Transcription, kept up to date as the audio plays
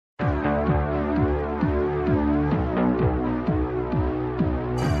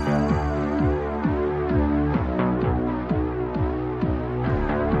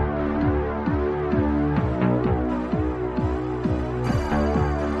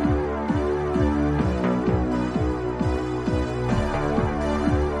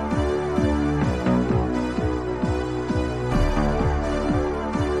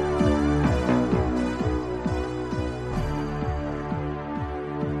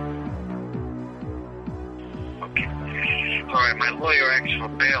All right, my lawyer asked for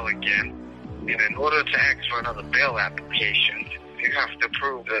bail again, and in order to ask for another bail application, you have to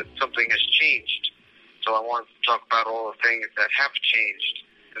prove that something has changed. So I wanted to talk about all the things that have changed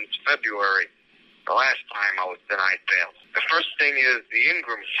since February, the last time I was denied bail. The first thing is the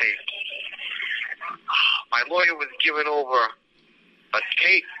Ingram tape. My lawyer was given over a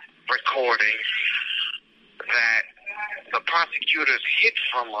tape recording that the prosecutors hid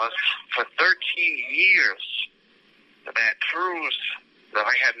from us for 13 years. That proves that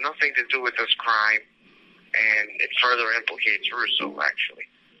I had nothing to do with this crime, and it further implicates Russo, actually.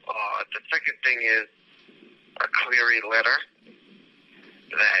 The second thing is a Cleary letter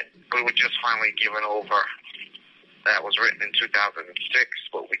that we were just finally given over. That was written in 2006,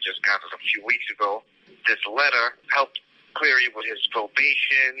 but we just got it a few weeks ago. This letter helped Cleary with his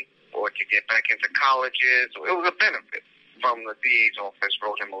probation or to get back into colleges. It was a benefit from the DA's office,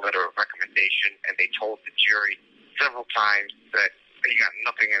 wrote him a letter of recommendation, and they told the jury several times that he got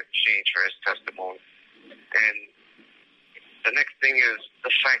nothing in exchange for his testimony. And the next thing is the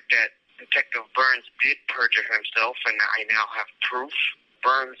fact that Detective Burns did perjure himself, and I now have proof.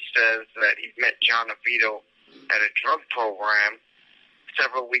 Burns says that he met John Avito at a drug program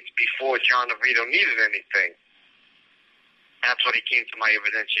several weeks before John Avito needed anything. That's what he came to my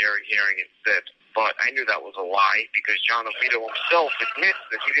evidentiary hearing and said. But I knew that was a lie because John Avito himself admits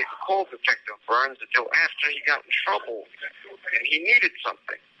that he didn't call Detective Burns until after he got in trouble and he needed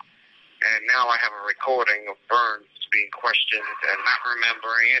something. And now I have a recording of Burns being questioned and not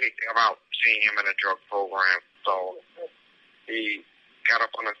remembering anything about seeing him in a drug program. So he got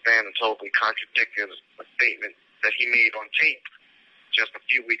up on the stand and totally contradicted a statement that he made on tape just a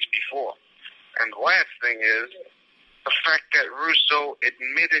few weeks before. And the last thing is the fact that Russo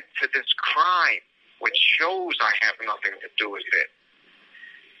admitted to this crime, which shows I have nothing to do with it.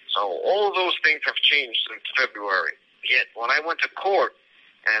 So all of those things have changed since February. Yet when I went to court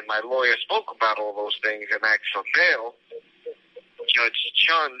and my lawyer spoke about all those things and asked for bail, Judge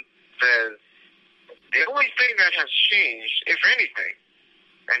Chun says the only thing that has changed, if anything,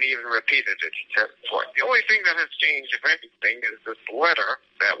 and he even repeated it, he said, the only thing that has changed, if anything, is this letter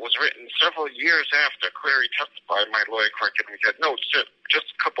that was written several years after Cleary testified. My lawyer corrected him. He said, no, just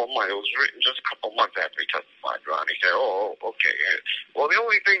a couple months. It was written just a couple months after he testified, Ron. He said, oh, okay. Well, the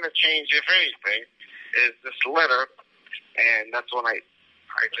only thing that changed, if anything, is this letter, and that's when I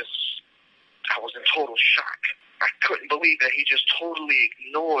was in total shock. I couldn't believe that he just totally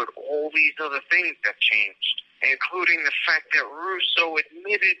ignored all these other things that changed, including the fact that Russo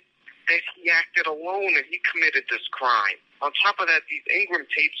admitted that he acted alone and he committed this crime. On top of that, these Ingram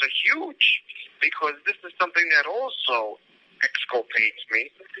tapes are huge because this is something that also exculpates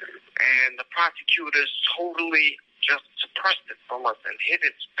me, and the prosecutors totally just suppressed it from us and hid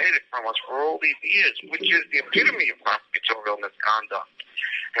it from us for all these years, which is the epitome of prosecutorial misconduct.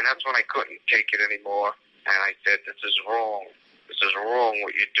 And that's when I couldn't take it anymore, and I said, this is wrong. This is wrong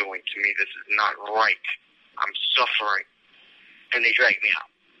what you're doing to me. This is not right. I'm suffering. And they dragged me out.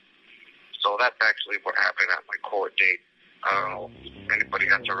 So that's actually what happened at my court date. I don't know if anybody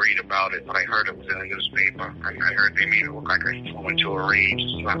got to read about it, but I heard it was in the newspaper. And I heard they made it look like I flew into a rage.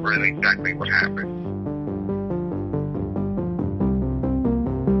 It's not really exactly what happened.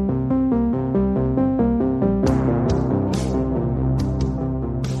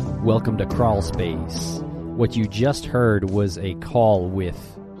 Welcome to Crawl Space. What you just heard was a call with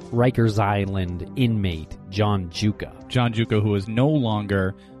Rikers Island inmate John Juka. John Juka, who is no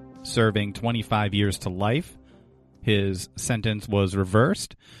longer serving 25 years to life. His sentence was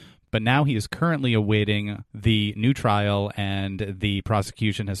reversed, but now he is currently awaiting the new trial, and the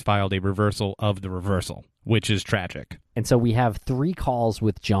prosecution has filed a reversal of the reversal, which is tragic. And so we have 3 calls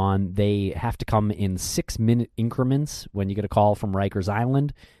with John. They have to come in 6-minute increments when you get a call from Rikers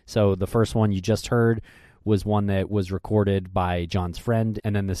Island. So the first one you just heard was one that was recorded by John's friend,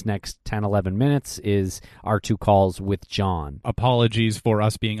 and then this next 10, 11 minutes is our 2 calls with John. Apologies for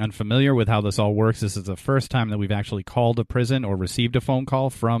us being unfamiliar with how this all works. This is the first time that we've actually called a prison or received a phone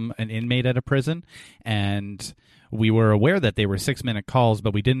call from an inmate at a prison, and we were aware that they were 6-minute calls,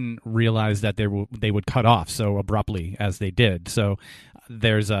 but we didn't realize that they would cut off so abruptly as they did. So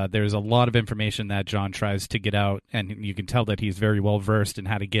there's a lot of information that John tries to get out, and you can tell that he's very well versed in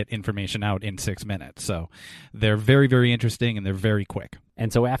how to get information out in 6 minutes. So they're very, very interesting, and they're very quick.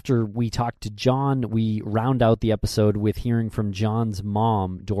 And so after we talk to John, we round out the episode with hearing from John's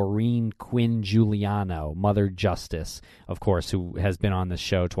mom, Doreen Quinn Giuliano, Mother Justice, of course, who has been on this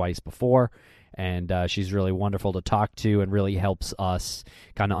show twice before. And she's really wonderful to talk to and really helps us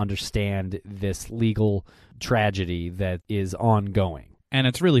kind of understand this legal tragedy that is ongoing. And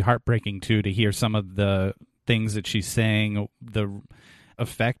it's really heartbreaking, too, to hear some of the things that she's saying, the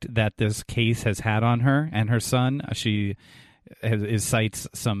effect that this case has had on her and her son. She cites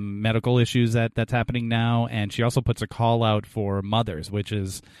some medical issues that's happening now, and she also puts a call out for mothers, which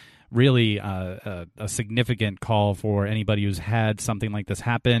is really a significant call for anybody who's had something like this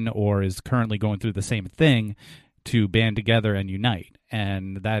happen or is currently going through the same thing, to band together and unite.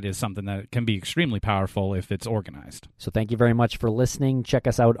 And that is something that can be extremely powerful if it's organized. So thank you very much for listening. Check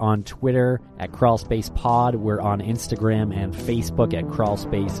us out on Twitter at CrawlspacePod. We're on Instagram and Facebook at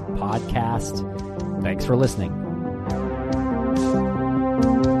Crawlspace Podcast. Thanks for listening.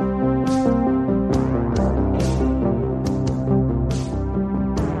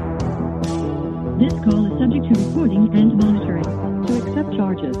 This call is subject to recording and monitoring. To accept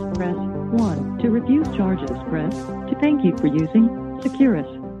charges, press 1. To refuse charges, press 2. Thank you for using Securus.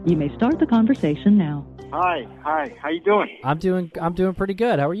 You may start the conversation now. Hi. How you doing? I'm doing pretty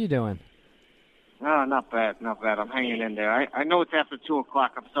good. How are you doing? No, not bad. I'm hanging in there. I know it's after 2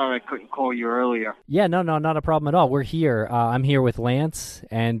 o'clock. I'm sorry I couldn't call you earlier. Yeah, no, not a problem at all. We're here. I'm here with Lance,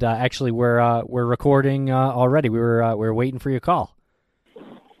 and actually we're recording already. We were waiting for your call.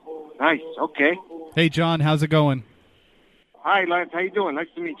 Nice. Okay. Hey, John, how's it going? Hi, Lance. How you doing? Nice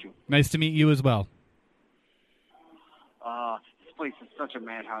to meet you. Nice to meet you as well. This place is such a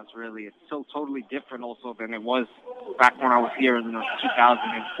madhouse, really. It's so totally different also than it was back when I was here in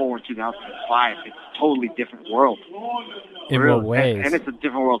 2004, 2005. It's a totally different world. In what ways? And it's a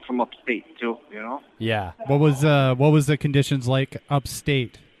different world from upstate, too, you know? Yeah. What was the conditions like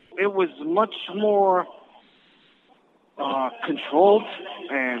upstate? It was much more controlled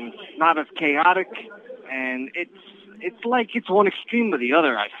and not as chaotic, and it's like it's one extreme or the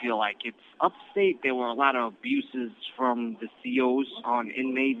other. I feel like it's upstate. There were a lot of abuses from the COs on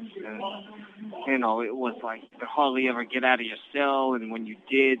inmates, and it was like you could hardly ever get out of your cell, and when you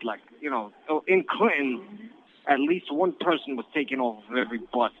did, in Clinton, at least one person was taken off of every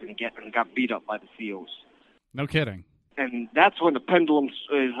bus and got beat up by the COs. No kidding. And that's when the pendulum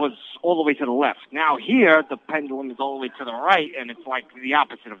was all the way to the left. Now here, the pendulum is all the way to the right, and it's like the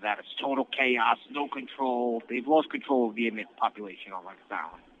opposite of that. It's total chaos, no control. They've lost control of the inmate population on Rikers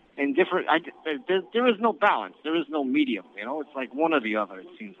Island. And there is no balance. There is no medium. It's like one or the other, it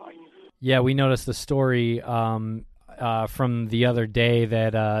seems like. Yeah, we noticed the story from the other day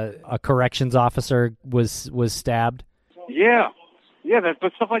that a corrections officer was stabbed. Yeah,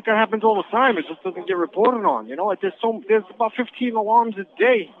 but stuff like that happens all the time. It just doesn't get reported on. There's about 15 alarms a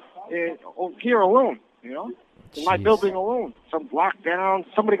day here alone. In my building alone, some block down.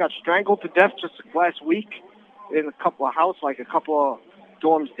 Somebody got strangled to death just last week in a couple of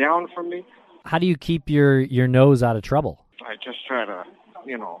dorms down from me. How do you keep your nose out of trouble? I just try to,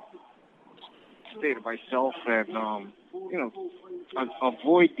 stay to myself and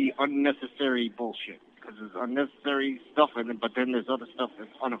avoid the unnecessary bullshit. Because there's unnecessary stuff in it, but then there's other stuff that's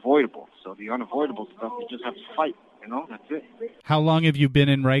unavoidable. So the unavoidable stuff, you just have to fight. That's it. How long have you been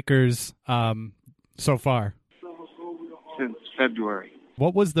in Rikers so far? Since February.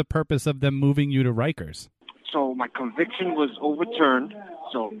 What was the purpose of them moving you to Rikers? So my conviction was overturned.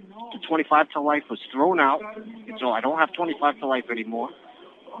 So the 25 to life was thrown out. And so I don't have 25 to life anymore.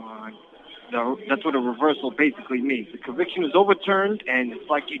 That's what a reversal basically means. The conviction is overturned, and it's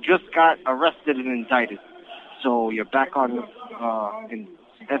like you just got arrested and indicted. So you're back on,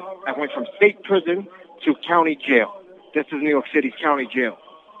 I went from state prison to county jail. This is New York City's county jail.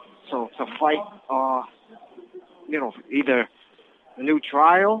 So to fight, either a new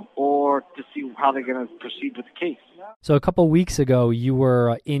trial or to see how they're going to proceed with the case. So a couple weeks ago, you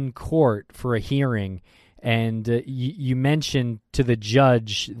were in court for a hearing, and you mentioned to the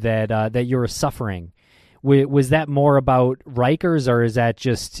judge that you were suffering. Was that more about Rikers, or is that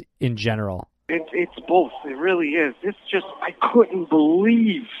just in general? It's both. It really is. It's just I couldn't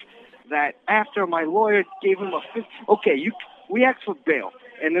believe that after my lawyer gave him we asked for bail,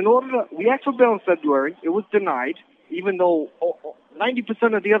 and we asked for bail in February. It was denied, even though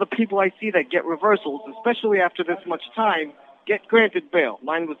 90% of the other people I see that get reversals, especially after this much time, get granted bail.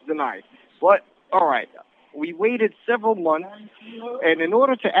 Mine was denied. But all right. We waited several months, and in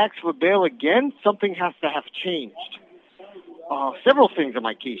order to ask for bail again, something has to have changed. Several things in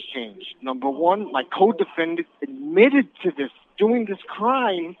my case changed. Number one, my co-defendant admitted to doing this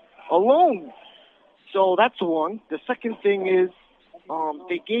crime alone. So that's one. The second thing is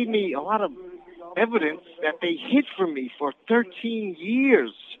they gave me a lot of evidence that they hid from me for 13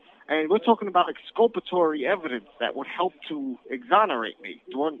 years. And we're talking about exculpatory evidence that would help to exonerate me.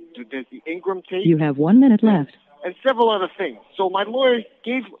 There's the Ingram tape. You have 1 minute left. And several other things. So my lawyer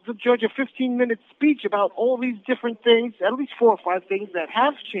gave the judge a 15-minute speech about all these different things, at least 4 or 5 things that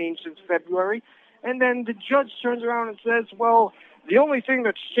have changed since February. And then the judge turns around and says, well, the only thing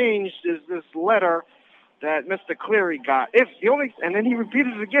that's changed is this letter that Mr. Cleary got. And then he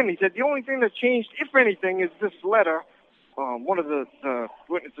repeated it again. He said, the only thing that changed, if anything, is this letter. One of the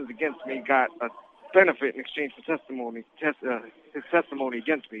witnesses against me got a benefit in exchange for testimony. His testimony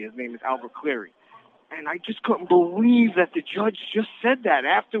against me. His name is Albert Cleary. And I just couldn't believe that the judge just said that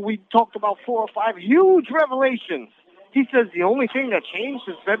after we talked about 4 or 5 huge revelations. He says the only thing that changed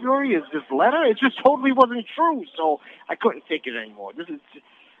since February is this letter. It just totally wasn't true. So I couldn't take it anymore.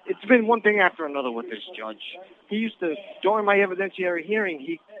 It's been one thing after another with this judge. He used to, during my evidentiary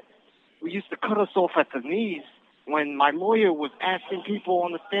hearing, we used to cut us off at the knees when my lawyer was asking people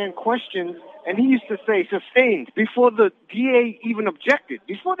on the stand questions, and he used to say, sustained, before the DA even objected.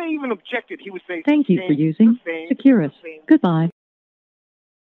 Before they even objected, he would say, Thank you for using Securus. Goodbye.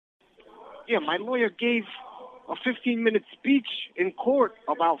 Yeah, my lawyer gave a 15-minute speech in court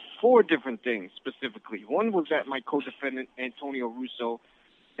about 4 different things specifically. One was that my co-defendant, Antonio Russo,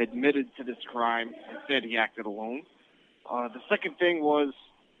 admitted to this crime and said he acted alone. The second thing was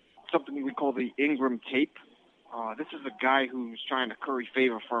something we call the Ingram tape. This is a guy who's trying to curry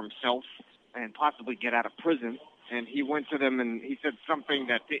favor for himself and possibly get out of prison. And he went to them and he said something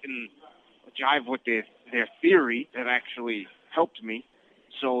that didn't jive with their theory that actually helped me.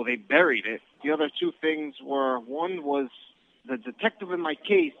 So they buried it. The other 2 things were, one was the detective in my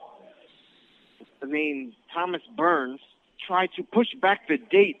case, named Thomas Burns, tried to push back the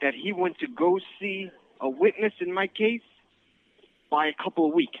date that he went to go see a witness in my case by a couple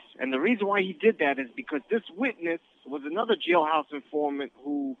of weeks. And the reason why he did that is because this witness was another jailhouse informant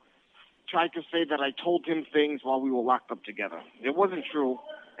who tried to say that I told him things while we were locked up together. It wasn't true.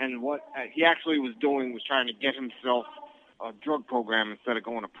 And what he actually was doing was trying to get himself a drug program instead of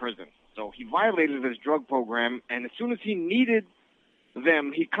going to prison. So he violated his drug program, and as soon as he needed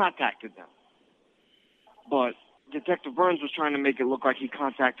them, he contacted them. But Detective Burns was trying to make it look like he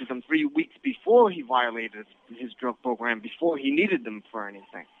contacted them 3 weeks before he violated his drug program, before he needed them for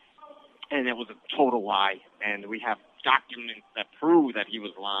anything. And it was a total lie. And we have documents that prove that he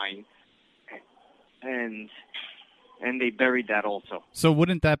was lying. And they buried that also. So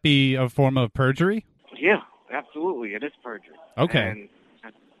wouldn't that be a form of perjury? Yeah, absolutely. It is perjury. Okay. And,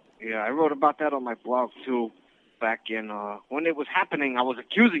 yeah, I wrote about that on my blog, too. Back in, when it was happening, I was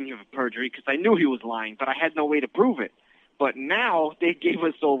accusing him of perjury because I knew he was lying, but I had no way to prove it. But now they gave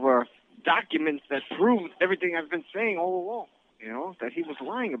us over documents that proved everything I've been saying all along, that he was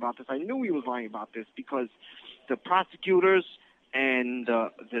lying about this. I knew he was lying about this because the prosecutors and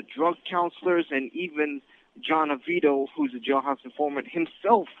the drug counselors and even John Avito, who's a jailhouse informant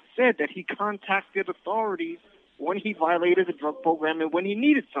himself, said that he contacted authorities when he violated the drug program and when he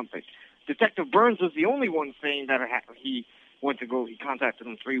needed something. Detective Burns was the only one saying that he contacted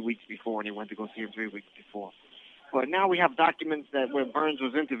him 3 weeks before, and he went to go see him 3 weeks before. But now we have documents where Burns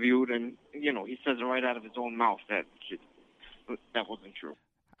was interviewed, and, he says it right out of his own mouth that wasn't true.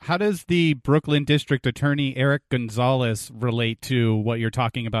 How does the Brooklyn District Attorney Eric Gonzalez relate to what you're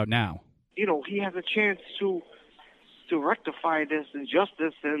talking about now? He has a chance to rectify this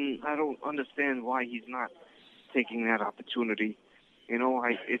injustice, and I don't understand why he's not taking that opportunity.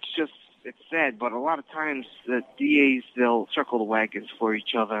 It's sad, but a lot of times the DAs, they'll circle the wagons for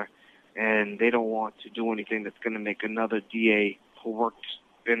each other, and they don't want to do anything that's going to make another DA who worked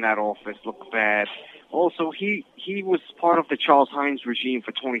in that office look bad. Also, he was part of the Charles Hines regime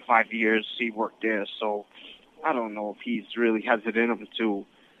for 25 years. He worked there, so I don't know if he's really has it in him to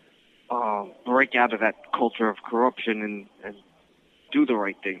break out of that culture of corruption and do the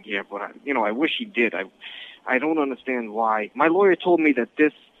right thing here. But, I wish he did. I don't understand why. My lawyer told me that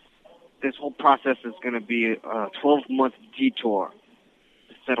this whole process is going to be a 12-month detour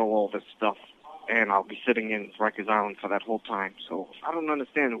to settle all this stuff, and I'll be sitting in Rikers Island for that whole time. So I don't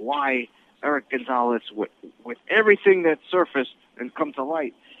understand why Eric Gonzalez, with everything that surfaced and come to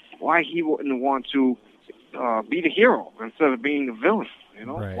light, why he wouldn't want to be the hero instead of being the villain.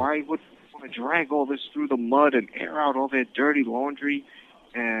 Right. Why would he want to drag all this through the mud and air out all their dirty laundry,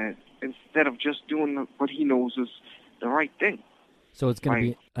 and instead of just doing what he knows is the right thing? So it's going to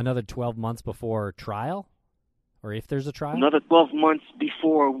be another 12 months before trial? Or if there's a trial? Another 12 months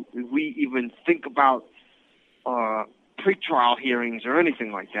before we even think about pre-trial hearings or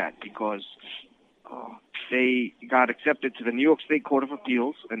anything like that, because they got accepted to the New York State Court of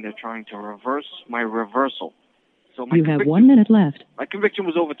Appeals, and they're trying to reverse my reversal. So you have 1 minute left. My conviction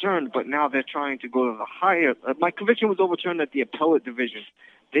was overturned, but now they're trying to go to the higher... my conviction was overturned at the appellate division.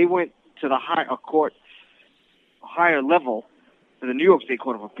 They went to the higher level, to the New York State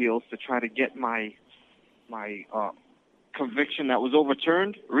Court of Appeals, to try to get my conviction that was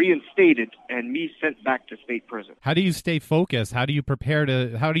overturned reinstated and me sent back to state prison. How do you stay focused? How do you prepare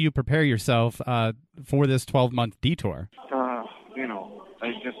yourself for this 12-month detour?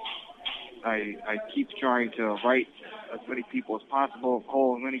 I keep trying to write as many people as possible,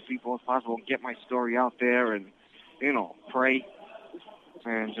 call as many people as possible, get my story out there, and pray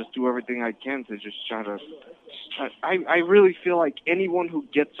and just do everything I can to just try to. I really feel like anyone who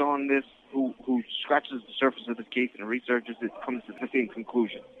gets on this, who scratches the surface of the case and researches it, comes to the same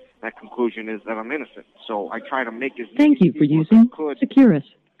conclusion. That conclusion is that I'm innocent. So I try to make as many Thank you for using Securus.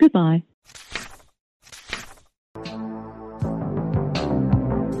 Goodbye.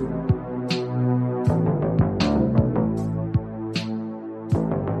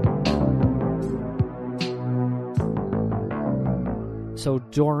 So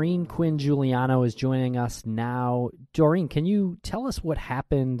Doreen Quinn Giuliano is joining us now. Doreen, can you tell us what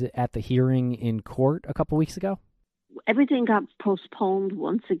happened at the hearing in court a couple weeks ago? Everything got postponed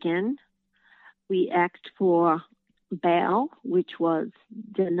once again. We asked for bail, which was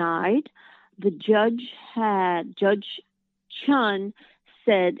denied. The Judge Chun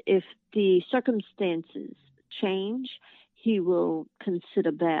said if the circumstances change, he will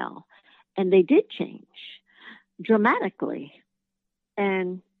consider bail. And they did change dramatically.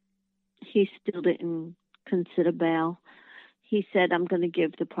 And he still didn't consider bail. He said, I'm going to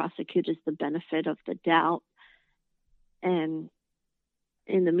give the prosecutors the benefit of the doubt. And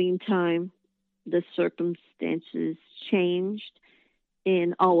in the meantime, the circumstances changed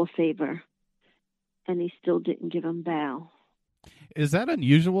in our favor. And he still didn't give him bail. Is that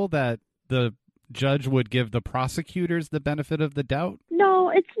unusual that the judge would give the prosecutors the benefit of the doubt? No,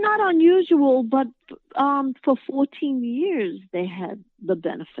 it's not unusual, but for 14 years they had the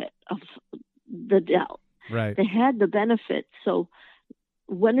benefit of the doubt. Right. They had the benefit. So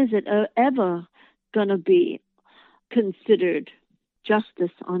when is it ever going to be considered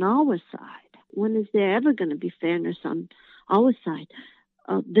justice on our side? When is there ever going to be fairness on our side?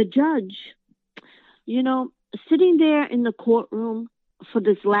 The judge, sitting there in the courtroom for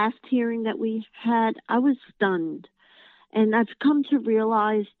this last hearing that we had, I was stunned. And I've come to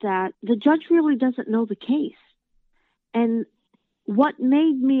realize that the judge really doesn't know the case. And what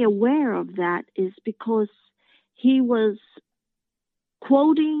made me aware of that is because he was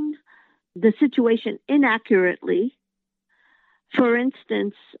quoting the situation inaccurately. For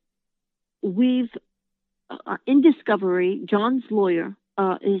instance, we've, in discovery, John's lawyer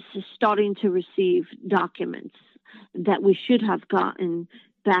is starting to receive documents that we should have gotten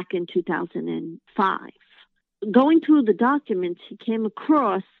back in 2005. Going through the documents, he came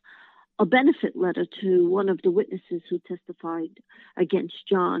across a benefit letter to one of the witnesses who testified against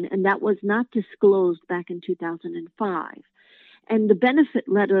John, and that was not disclosed back in 2005. And the benefit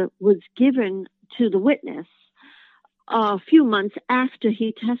letter was given to the witness a few months after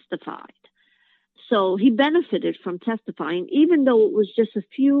he testified. So he benefited from testifying, even though it was just a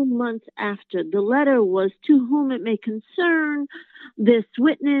few months after. The letter was, to whom it may concern, this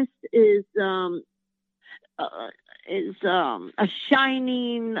witness is a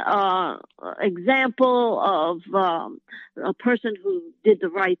shining example of a person who did the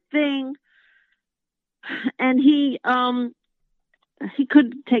right thing. And he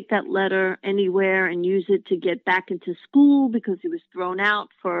could take that letter anywhere and use it to get back into school because he was thrown out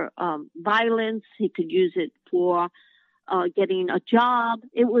for violence. He could use it for getting a job.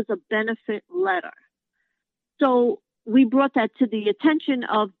 It was a benefit letter. So we brought that to the attention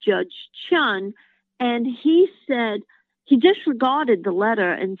of Judge Chun, and he said, he disregarded the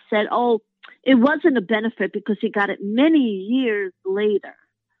letter and said, oh, it wasn't a benefit because he got it many years later.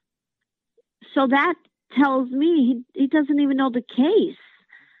 So that tells me he doesn't even know the case.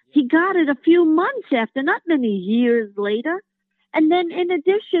 He got it a few months after, not many years later. And then in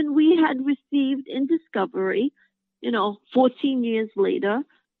addition, we had received in discovery, 14 years later,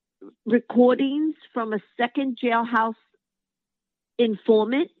 recordings from a second jailhouse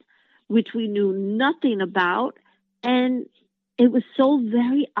informant, which we knew nothing about. And it was so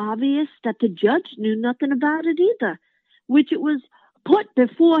very obvious that the judge knew nothing about it either, which it was put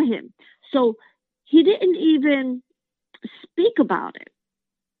before him. So he didn't even speak about it.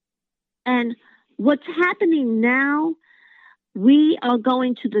 And what's happening now, we are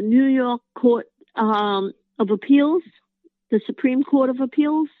going to the New York Court of Appeals, the Supreme Court of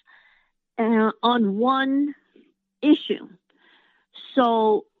Appeals, on one issue.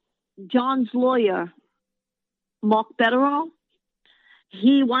 So John's lawyer, Mark Betterow,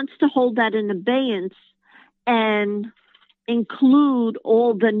 he wants to hold that in abeyance and include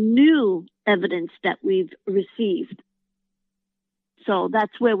all the new evidence that we've received. So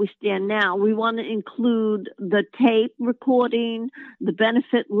that's where we stand now. We want to include the tape recording, the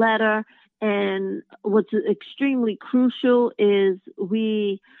benefit letter, and what's extremely crucial is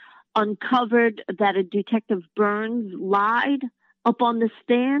we uncovered that a Detective Burns lied up on the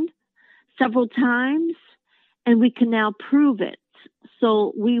stand several times, and we can now prove it.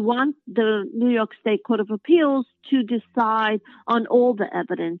 So we want the New York State Court of Appeals to decide on all the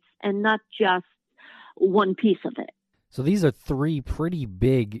evidence and not just one piece of it. So these are three pretty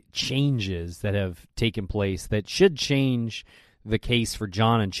big changes that have taken place that should change the case for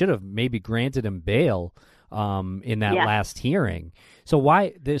John and should have maybe granted him bail in that last hearing. So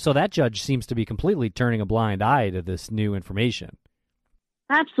so that judge seems to be completely turning a blind eye to this new information.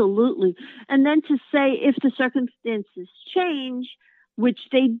 Absolutely. And then to say if the circumstances change, which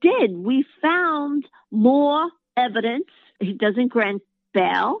they did, we found more evidence. He doesn't grant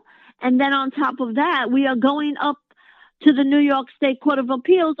bail. And then on top of that, we are going up to the New York State Court of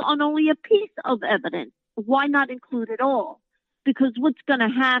Appeals on only a piece of evidence. Why not include it all? Because what's going to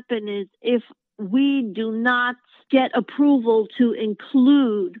happen is if we do not get approval to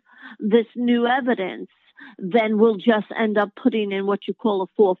include this new evidence, then we'll just end up putting in what you call a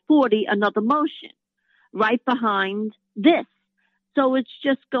 440, another motion, right behind this. So it's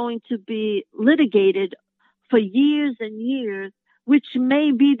just going to be litigated for years and years, which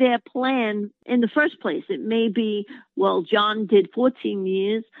may be their plan in the first place. It may be, well, John did 14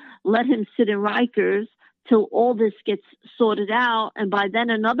 years, let him sit in Rikers till all this gets sorted out, and by then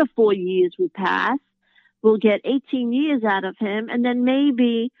another 4 years will pass. We'll get 18 years out of him, and then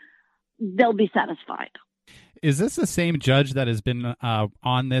maybe they'll be satisfied. Is this the same judge that has been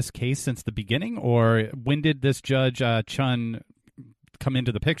on this case since the beginning, or when did this Judge Chun come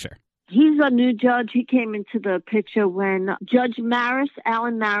into the picture? He's a new judge. He came into the picture when Judge Maris,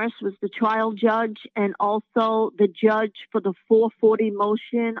 Alan Maris, was the trial judge and also the judge for the 440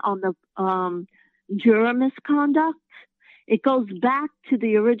 motion on the juror misconduct. It goes back to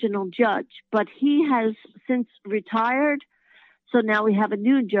the original judge, but he has since retired. So now we have a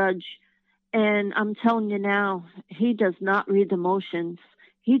new judge. And I'm telling you now, he does not read the motions.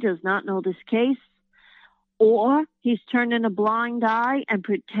 He does not know this case. Or he's turning a blind eye and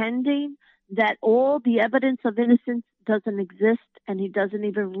pretending that all the evidence of innocence doesn't exist and he doesn't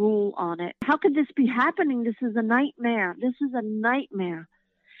even rule on it. How could this be happening? This is a nightmare. This is a nightmare.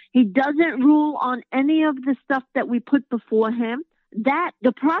 He doesn't rule on any of the stuff that we put before him. That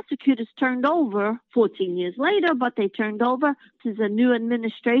the prosecutors turned over 14 years later, but they turned over to the new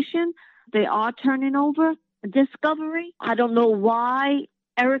administration. They are turning over discovery. I don't know why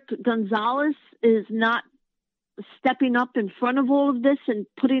Eric Gonzalez is not stepping up in front of all of this and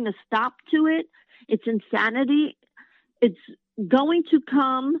putting a stop to it. It's insanity. It's going to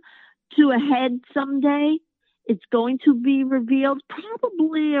come to a head someday. It's going to be revealed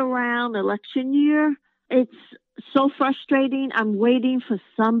probably around election year. It's so frustrating. I'm waiting for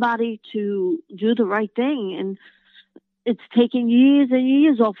somebody to do the right thing. And it's taking years and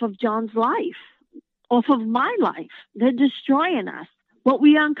years off of John's life, off of my life. They're destroying us. What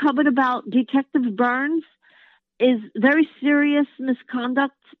we uncovered about Detective Burns is very serious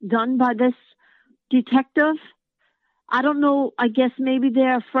misconduct done by this detective. I don't know. I guess maybe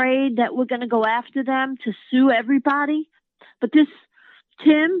they're afraid that we're going to go after them to sue everybody. But this,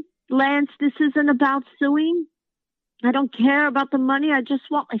 Tim, Lance, this isn't about suing. I don't care about the money. I just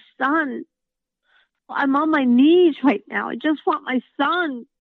want my son. I'm on my knees right now. I just want my son.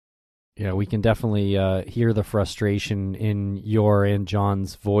 Yeah, we can definitely hear the frustration in your and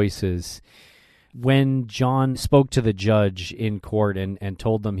John's voices. When John spoke to the judge in court and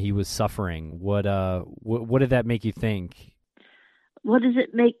told them he was suffering, what did that make you think? What does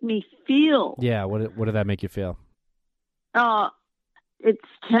it make me feel? Yeah, what did that make you feel? It's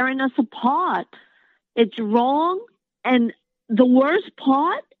tearing us apart. It's wrong, and the worst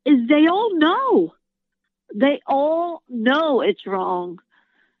part is they all know. They all know it's wrong,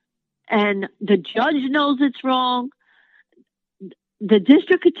 and the judge knows it's wrong. The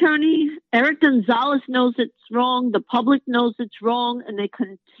district attorney, Eric Gonzalez, knows it's wrong. The public knows it's wrong, and they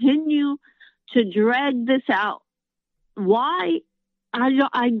continue to drag this out. Why?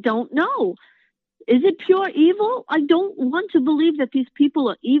 I don't know. Is it pure evil? I don't want to believe that these people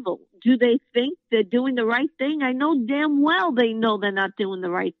are evil. Do they think they're doing the right thing? I know damn well they know they're not doing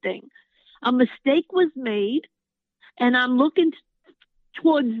the right thing. A mistake was made, and I'm looking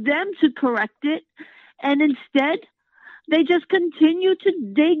towards them to correct it, and instead they just continue to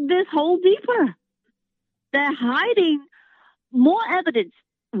dig this hole deeper. They're hiding more evidence.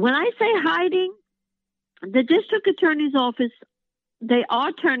 When I say hiding, the district attorney's office, they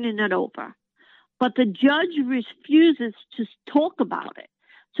are turning it over. But the judge refuses to talk about it,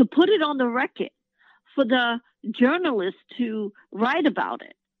 to put it on the record for the journalist to write about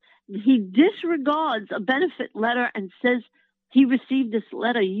it. He disregards a benefit letter and says he received this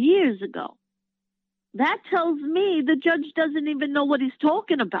letter years ago. That tells me the judge doesn't even know what he's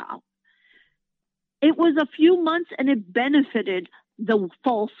talking about. It was a few months and it benefited the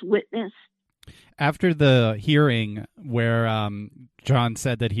false witness. After the hearing where John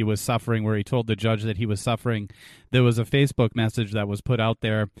said that he was suffering, where he told the judge that he was suffering, there was a Facebook message that was put out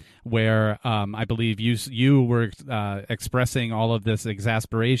there where I believe you were expressing all of this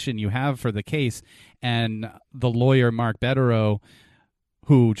exasperation you have for the case, and the lawyer Mark Betterow,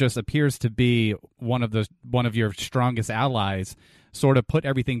 who just appears to be one of your strongest allies, sort of put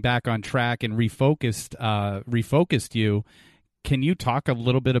everything back on track and refocused you. Can you talk a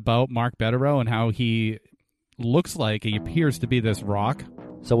little bit about Mark Betterow and how he appears to be this rock?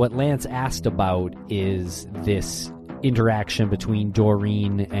 So what Lance asked about is this interaction between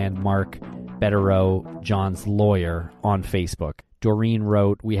Doreen and Mark Betterow, John's lawyer, on Facebook. Doreen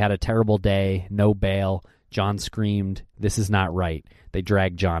wrote, "We had a terrible day, no bail. John screamed, 'This is not right.' They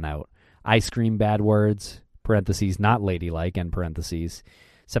dragged John out. I screamed bad words, parentheses, not ladylike, end parentheses.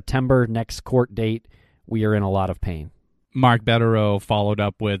 September, next court date. We are in a lot of pain." Mark Betterow followed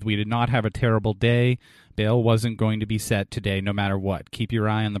up with, "We did not have a terrible day. Bail wasn't going to be set today no matter what. Keep your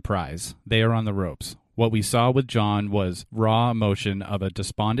eye on the prize. They are on the ropes. What we saw with John was raw emotion of a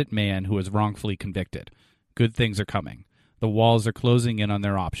despondent man who is wrongfully convicted. Good things are coming. The walls are closing in on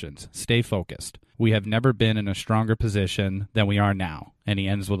their options. Stay focused. We have never been in a stronger position than we are now." And he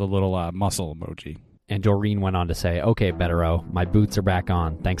ends with a little muscle emoji. And Doreen went on to say, "Okay, Betterow, my boots are back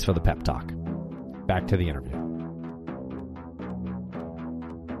on. Thanks for the pep talk." Back to the interview.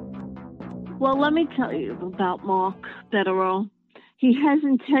 Well, let me tell you about Mark Betterow. He has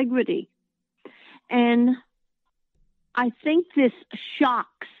integrity. And I think this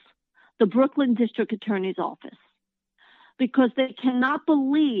shocks the Brooklyn District Attorney's Office because they cannot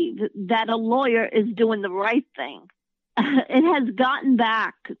believe that a lawyer is doing the right thing. It has gotten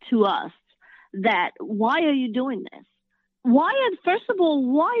back to us that, why are you doing this? First of all,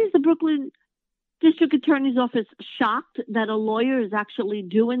 why is the Brooklyn District Attorney's Office shocked that a lawyer is actually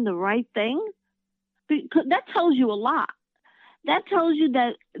doing the right thing? Because that tells you a lot. That tells you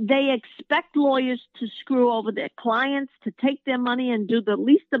that they expect lawyers to screw over their clients, to take their money and do the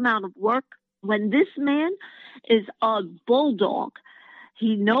least amount of work. When this man is a bulldog,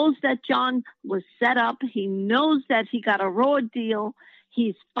 he knows that John was set up. He knows that he got a raw deal.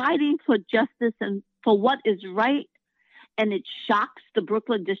 He's fighting for justice and for what is right. And it shocks the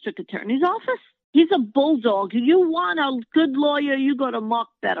Brooklyn District Attorney's Office. He's a bulldog. You want a good lawyer, you go to Mark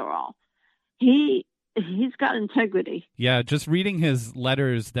Betterow. He's got integrity. Yeah, just reading his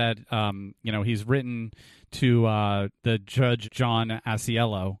letters that he's written to the Judge John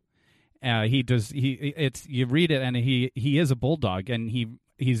Asiello. You read it and he is a bulldog, and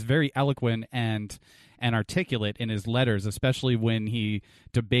he's very eloquent and articulate in his letters, especially when he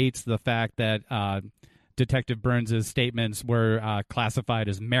debates the fact that Detective Burns' statements were classified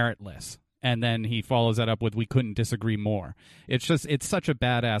as meritless. And then he follows that up with, "We couldn't disagree more." It's such a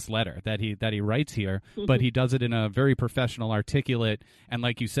badass letter that he writes here, but he does it in a very professional, articulate, and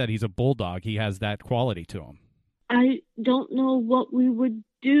like you said, he's a bulldog. He has that quality to him. I don't know what we would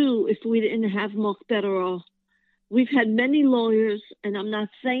do if we didn't have Mark Betterow. We've had many lawyers, and I'm not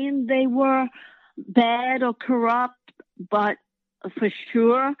saying they were bad or corrupt, but for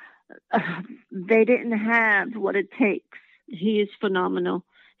sure, they didn't have what it takes. He is phenomenal.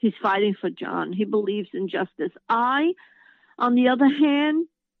 He's fighting for John. He believes in justice. On the other hand,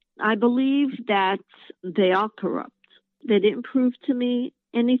 I believe that they are corrupt. They didn't prove to me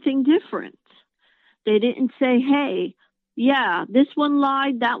anything different. They didn't say, hey, yeah, this one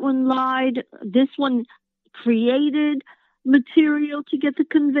lied, that one lied, this one created material to get the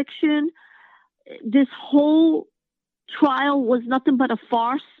conviction. This whole trial was nothing but a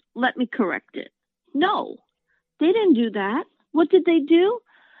farce. Let me correct it. No, they didn't do that. What did they do?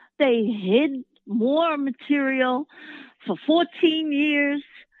 They hid more material for 14 years.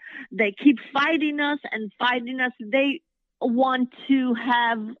 They keep fighting us and fighting us. They want to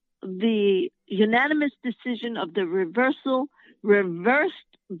have the unanimous decision of the reversal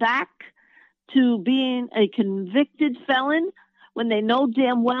reversed back to being a convicted felon when they know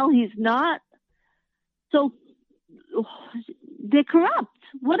damn well he's not. So they're corrupt.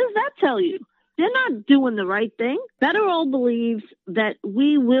 What does that tell you? They're not doing the right thing. Betterow believes that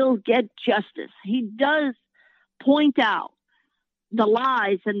we will get justice. He does point out the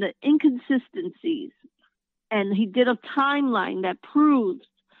lies and the inconsistencies, and he did a timeline that proves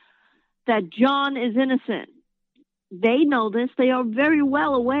that John is innocent. They know this. They are very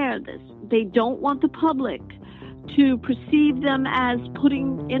well aware of this. They don't want the public to perceive them as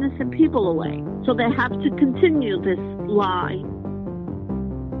putting innocent people away. So they have to continue this lie.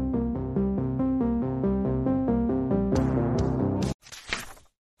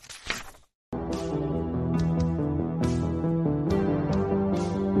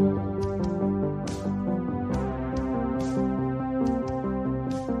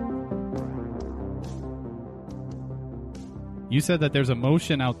 You said that there's a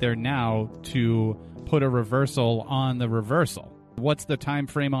motion out there now to put a reversal on the reversal. What's the time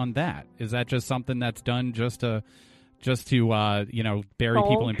frame on that? Is that just something that's done just to bury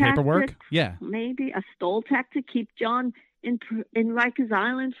people in paperwork? Yeah, maybe a stall tactic, keep John in Rikers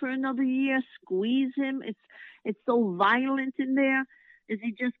Island for another year, squeeze him. It's so violent in there. Is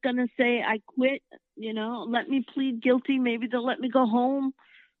he just gonna say, I quit? Let me plead guilty. Maybe they'll let me go home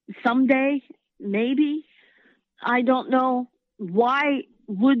someday. Maybe. I don't know. Why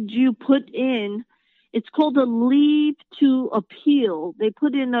would you put in, it's called a leave to appeal. They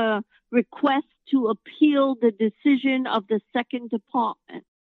put in a request to appeal the decision of the second department.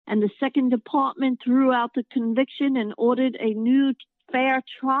 And the second department threw out the conviction and ordered a new fair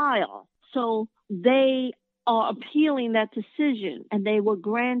trial. So they are appealing that decision, and they were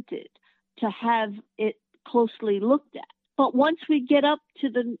granted to have it closely looked at. But once we get up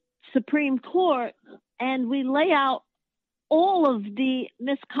to the Supreme Court and we lay out all of the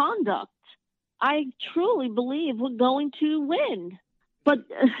misconduct, I truly believe we're going to win. But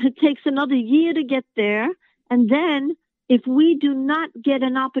it takes another year to get there. And then if we do not get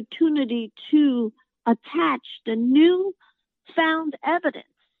an opportunity to attach the new found evidence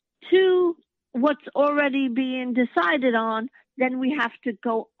to what's already being decided on, then we have to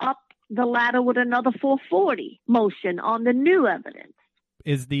go up the ladder with another 440 motion on the new evidence.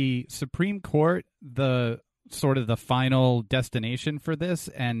 Is the Supreme Court the sort of the final destination for this,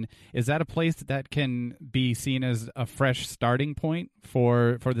 and is that a place that can be seen as a fresh starting point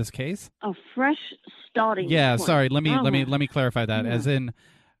for this case? A fresh starting point. Sorry, let me clarify that. As in,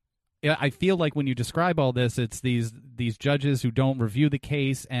 I feel like when you describe all this, it's these judges who don't review the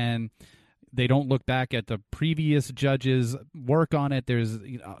case and they don't look back at the previous judges' work on it. There's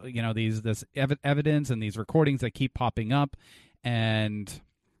this evidence and these recordings that keep popping up, and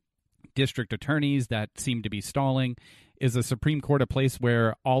district attorneys that seem to be stalling. Is the Supreme Court a place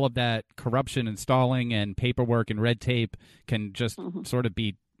where all of that corruption and stalling and paperwork and red tape can just sort of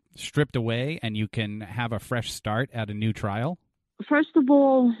be stripped away and you can have a fresh start at a new trial? First of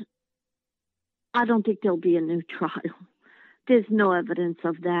all, I don't think there'll be a new trial. There's no evidence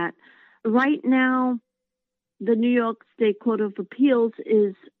of that. Right now, the New York State Court of Appeals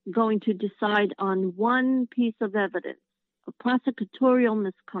is going to decide on one piece of evidence, a prosecutorial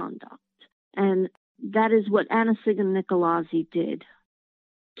misconduct. And that is what Anna Sigan-Nicolazzi did.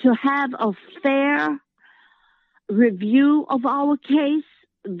 To have a fair review of our case,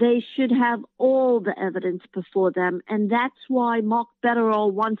 they should have all the evidence before them. And that's why Mark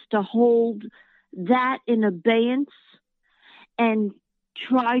Betterall wants to hold that in abeyance and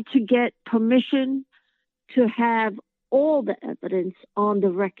try to get permission to have all the evidence on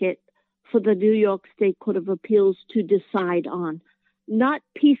the record for the New York State Court of Appeals to decide on, not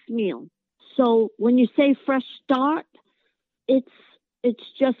piecemeal. So when you say fresh start, it's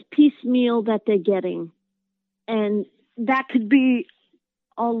just piecemeal that they're getting. And that could be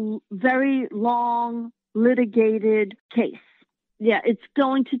a very long litigated case. Yeah, it's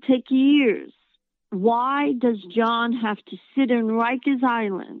going to take years. Why does John have to sit in Rikers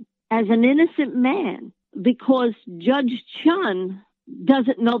Island as an innocent man? Because Judge Chun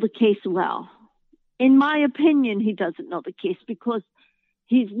doesn't know the case well. In my opinion, he doesn't know the case because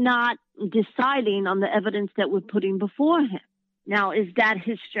he's not deciding on the evidence that we're putting before him. Now, is that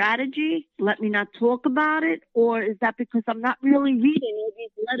his strategy? Let me not talk about it. Or is that because I'm not really reading all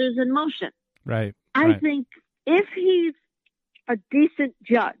these letters in motion? Right. I think if he's a decent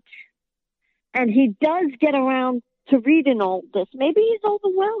judge and he does get around to reading all this, maybe he's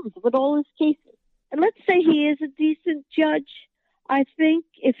overwhelmed with all his cases. And let's say he is a decent judge. I think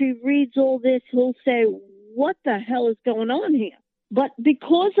if he reads all this, he'll say, what the hell is going on here? But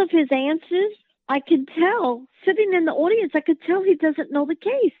because of his answers, I could tell, sitting in the audience, I could tell he doesn't know the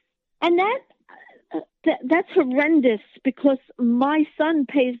case. And that's horrendous because my son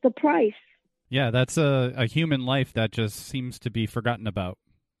pays the price. Yeah, that's a human life that just seems to be forgotten about.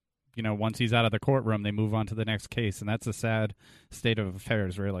 You know, once he's out of the courtroom, they move on to the next case, and that's a sad state of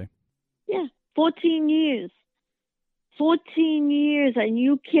affairs, really. Yeah, 14 years. 14 years, and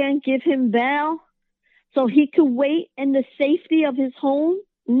you can't give him bail so he can wait in the safety of his home?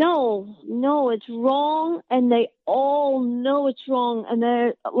 No, it's wrong, and they all know it's wrong, and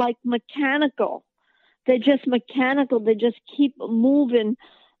they're like mechanical. They're just mechanical. They just keep moving.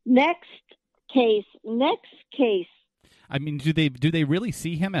 Next case. I mean, do they really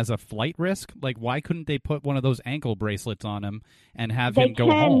see him as a flight risk? Like, why couldn't they put one of those ankle bracelets on him and have him go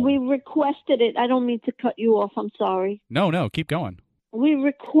home? We requested it. I don't mean to cut you off. I'm sorry. No, keep going. We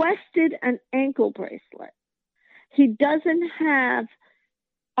requested an ankle bracelet. He doesn't have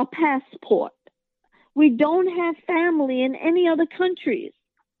a passport. We don't have family in any other countries.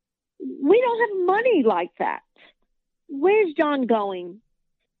 We don't have money like that. Where's John going?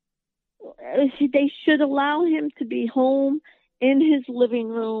 They should allow him to be home in his living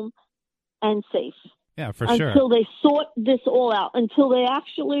room and safe. Yeah, for sure. Until they sort this all out, until they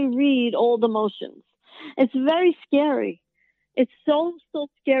actually read all the motions. It's very scary. It's so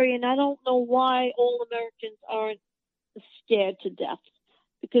scary, and I don't know why all Americans aren't scared to death,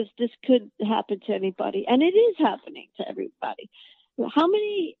 because this could happen to anybody, and it is happening to everybody.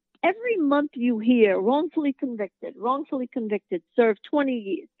 Every month you hear wrongfully convicted, served 20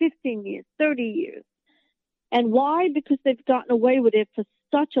 years, 15 years, 30 years. And why? Because they've gotten away with it for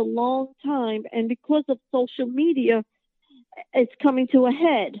such a long time, and because of social media, it's coming to a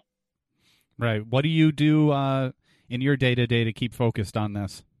head. Right. What do you do in your day-to-day to keep focused on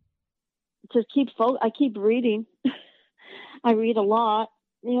this? I keep reading. I read a lot.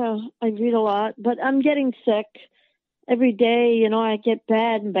 Yeah, I read a lot, but I'm getting sick every day. I get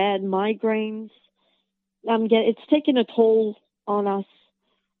bad migraines. It's taking a toll on us,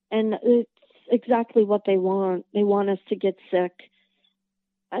 and it's exactly what they want. They want us to get sick.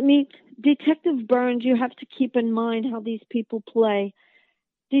 I mean, Detective Burns, you have to keep in mind how these people play.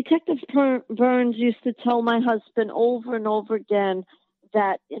 Detective Burns used to tell my husband over and over again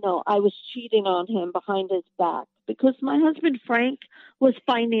that, I was cheating on him behind his back, because my husband, Frank, was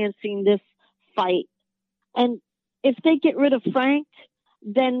financing this fight. And if they get rid of Frank,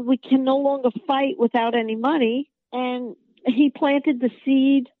 then we can no longer fight without any money. And he planted the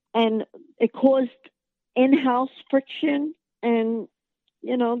seed, and it caused in-house friction. And,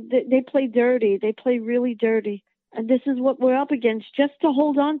 they play dirty. They play really dirty. And this is what we're up against, just to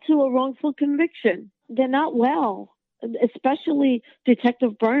hold on to a wrongful conviction. They're not well, especially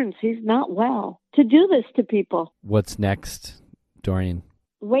Detective Burns. He's not well to do this to people. What's next, Doreen?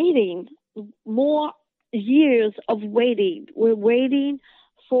 Waiting. More years of waiting. We're waiting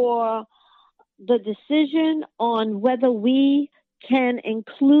for the decision on whether we can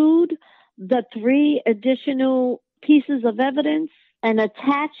include the 3 additional pieces of evidence and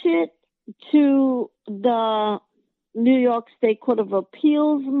attach it to the New York State Court of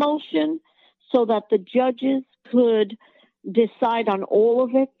Appeals motion, so that the judges could decide on all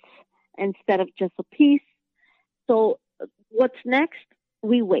of it instead of just a piece. So what's next?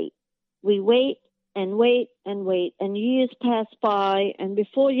 We wait. We wait and wait and wait, and years pass by, and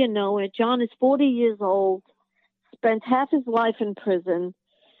before you know it, John is 40 years old, spent half his life in prison.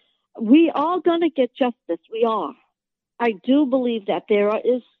 We are going to get justice. We are. I do believe that there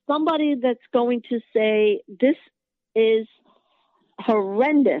is somebody that's going to say, this is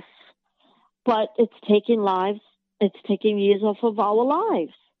horrendous, but it's taking lives. It's taking years off of our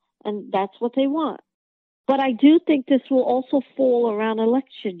lives, and that's what they want. But I do think this will also fall around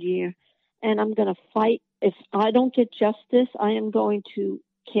election year, and I'm going to fight. If I don't get justice, I am going to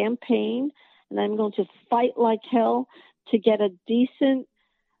campaign, and I'm going to fight like hell to get a decent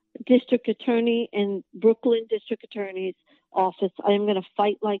district attorney in Brooklyn District Attorney's office. I am going to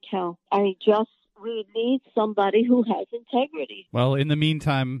fight like hell. We need somebody who has integrity. Well, in the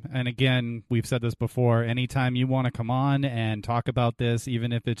meantime, and again, we've said this before, anytime you want to come on and talk about this,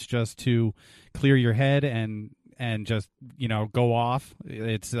 even if it's just to clear your head and just, go off,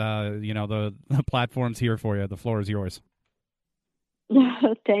 it's, the platform's here for you. The floor is yours.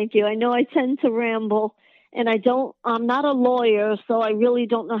 Thank you. I know I tend to ramble, and I'm not a lawyer, so I really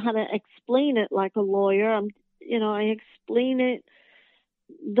don't know how to explain it like a lawyer. I explain it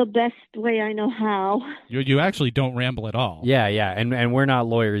the best way I know how. You actually don't ramble at all. Yeah, and we're not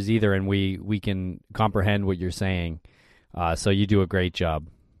lawyers either, and we can comprehend what you're saying. So you do a great job.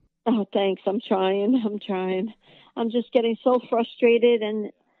 Oh, thanks. I'm trying. I'm just getting so frustrated,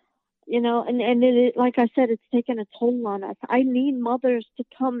 and and it, like I said, it's taken a toll on us. I need mothers to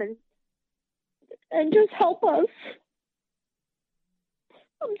come and just help us.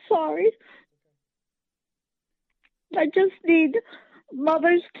 I'm sorry. I just need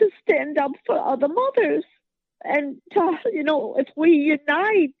mothers to stand up for other mothers, and to, if we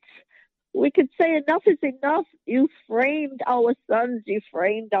unite, we could say enough is enough. You framed our sons, you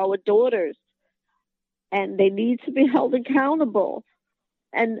framed our daughters, and they need to be held accountable.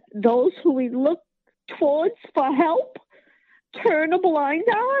 And those who we look towards for help turn a blind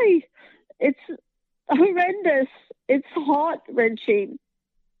eye. It's horrendous. It's heart-wrenching.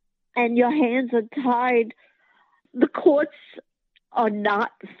 And your hands are tied. The courts are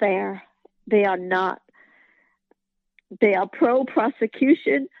not fair. They are not. They are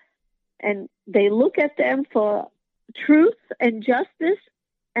pro-prosecution, and they look at them for truth and justice,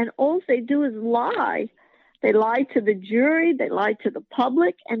 and all they do is lie. They lie to the jury, they lie to the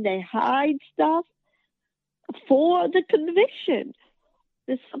public, and they hide stuff for the conviction.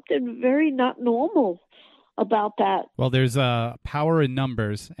 There's something very not normal about that. Well, there's power in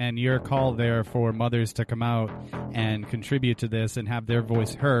numbers, and your call there for mothers to come out and contribute to this and have their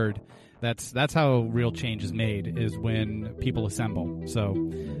voice heard. That's how real change is made, is when people assemble. So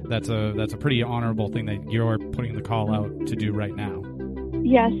that's a pretty honorable thing that you're putting the call out to do right now.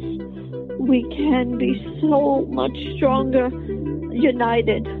 Yes, we can be so much stronger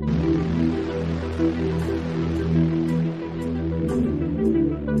united.